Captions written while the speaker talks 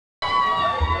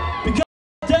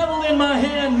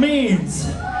means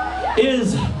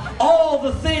is all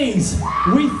the things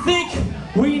we think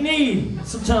we need.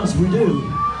 Sometimes we do.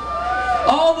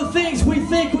 All the things we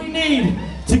think we need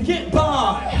to get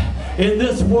by in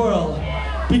this world,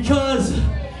 because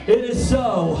it is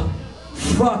so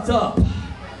fucked up.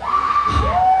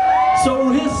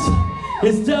 So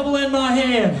his devil in my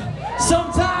hand.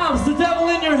 Sometimes the devil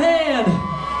in your hand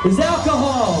is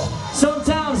alcohol.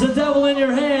 Sometimes the devil in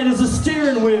your hand is a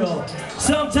steering wheel.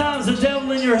 Sometimes the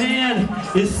devil in your hand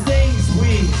is things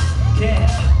we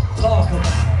can't talk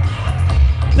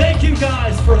about. Thank you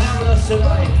guys for having us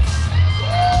tonight.